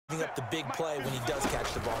up the big play when he does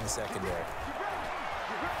catch the ball in the secondary.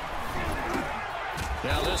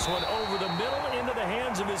 Now this one over the middle into the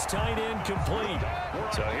hands of his tight end, complete.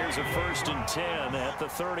 So here's a 1st and 10 at the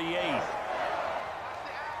 38.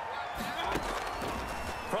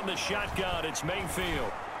 From the shotgun, it's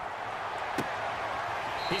Mayfield.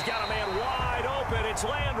 He's got a man wide open. It's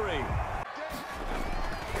Landry.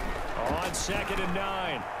 On 2nd and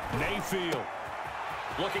 9, Mayfield.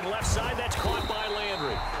 Looking left side, that's caught by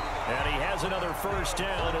Landry. And he has another 1st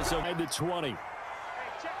down as a the 20.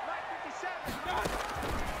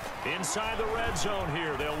 Inside the red zone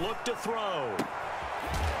here. They'll look to throw.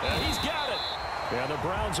 And he's got it. And the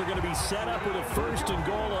Browns are going to be set up with a 1st and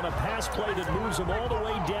goal on a pass play that moves them all the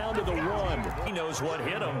way down to the 1. He knows what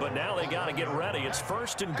hit him, but now they got to get ready. It's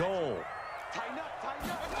 1st and goal.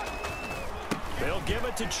 They'll give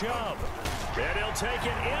it to Chubb. And he'll take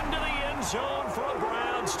it into the end zone for a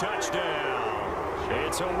Browns touchdown.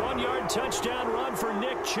 It's a 1-yard touchdown run for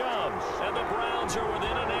Nick Chubb. And the Browns are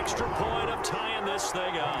within an extra point of tying this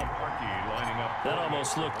thing up. That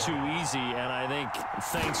almost looked too easy, and I think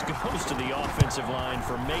thanks goes to the offensive line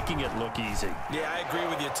for making it look easy. Yeah, I agree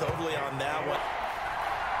with you totally on that one.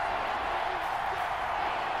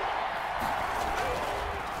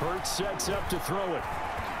 Hurts sets up to throw it.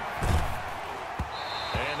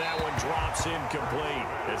 And that one drops incomplete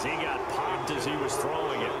as he got popped as he was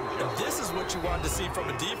throwing it. And this is what you wanted to see from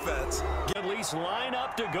a defense. At least line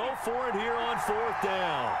up to go for it here on 4th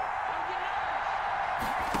down.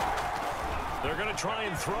 They're going to try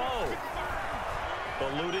and throw.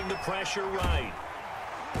 Eluding the pressure right.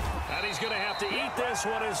 And he's going to have to eat this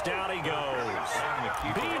one as down he goes.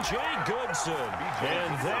 B.J. Goodson.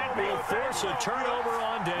 And that will force a turnover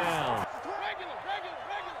on down.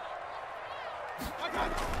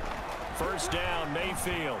 1st down,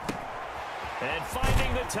 Mayfield. And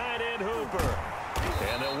finding the tight end, Hooper.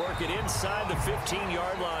 And they'll work it inside the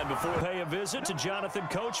 15-yard line before pay a visit to Jonathan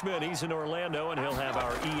Coachman. He's in Orlando, and he'll have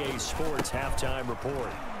our EA Sports halftime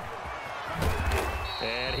report.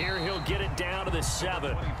 And here he'll get it down to the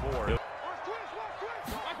 7.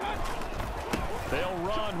 They'll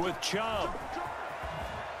run with Chubb.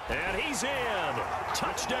 And he's in.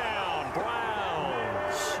 Touchdown,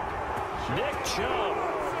 Browns. Nick Chubb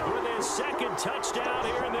with his 2nd touchdown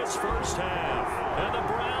here in this 1st half. And the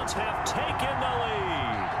Browns have taken the lead.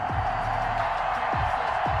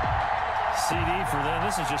 CD for them.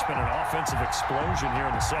 This has just been an offensive explosion here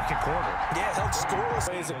in the 2nd quarter. Yeah, held scoreless.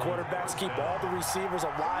 Ways the quarterbacks keep all the receivers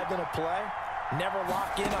alive in a play. Never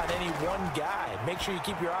lock in on any one guy. Make sure you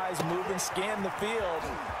keep your eyes moving, scan the field.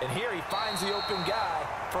 And here he finds the open guy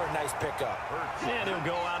for a nice pickup. And he'll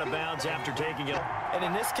go out of bounds after taking it. And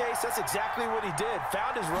in this case, that's exactly what he did.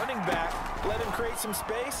 Found his running back, let him create some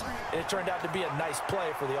space, and it turned out to be a nice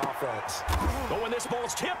play for the offense. But when this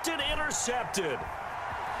ball's tipped and intercepted.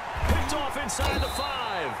 Picked off inside the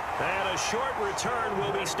 5. And a short return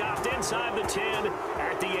will be stopped inside the 10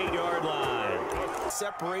 at the 8-yard line.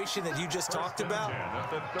 Separation that you just talked about,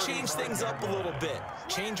 change things up a little bit.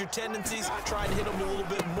 Change your tendencies, try and hit them a little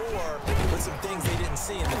bit more with some things they didn't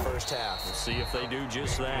see in the 1st half. We'll see if they do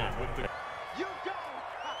just that.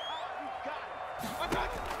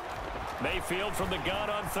 Mayfield from the gun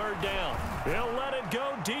on 3rd down. He'll let it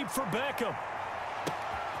go deep for Beckham.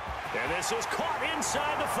 And this is caught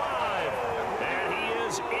inside the 5. And he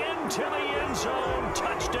is into the end zone.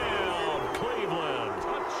 Touchdown, Cleveland.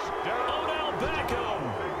 Odell Beckham,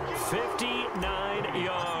 59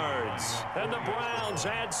 yards. And the Browns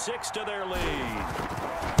add 6 to their lead.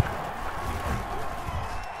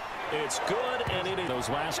 It's good, and it is. Those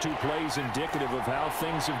last 2 plays indicative of how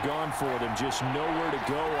things have gone for them. Just nowhere to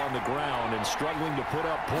go on the ground and struggling to put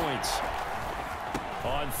up points.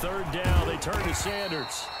 On 3rd down, they turn to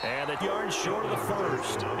Sanders. And a yard short of the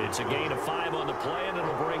 1st. It's a gain of 5 on the play, and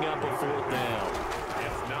it'll bring up a 4th down.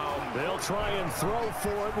 They'll try and throw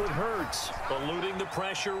for it with Hurts. Eluding the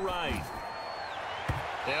pressure right.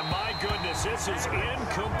 And my goodness, this is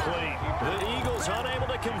incomplete. The Eagles unable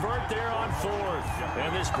to convert there on 4th.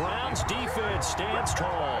 And this Browns defense stands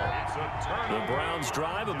tall. The Browns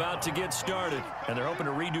drive about to get started. And they're hoping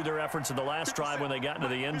to redo their efforts in the last drive when they got into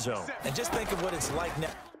the end zone. And just think of what it's like now.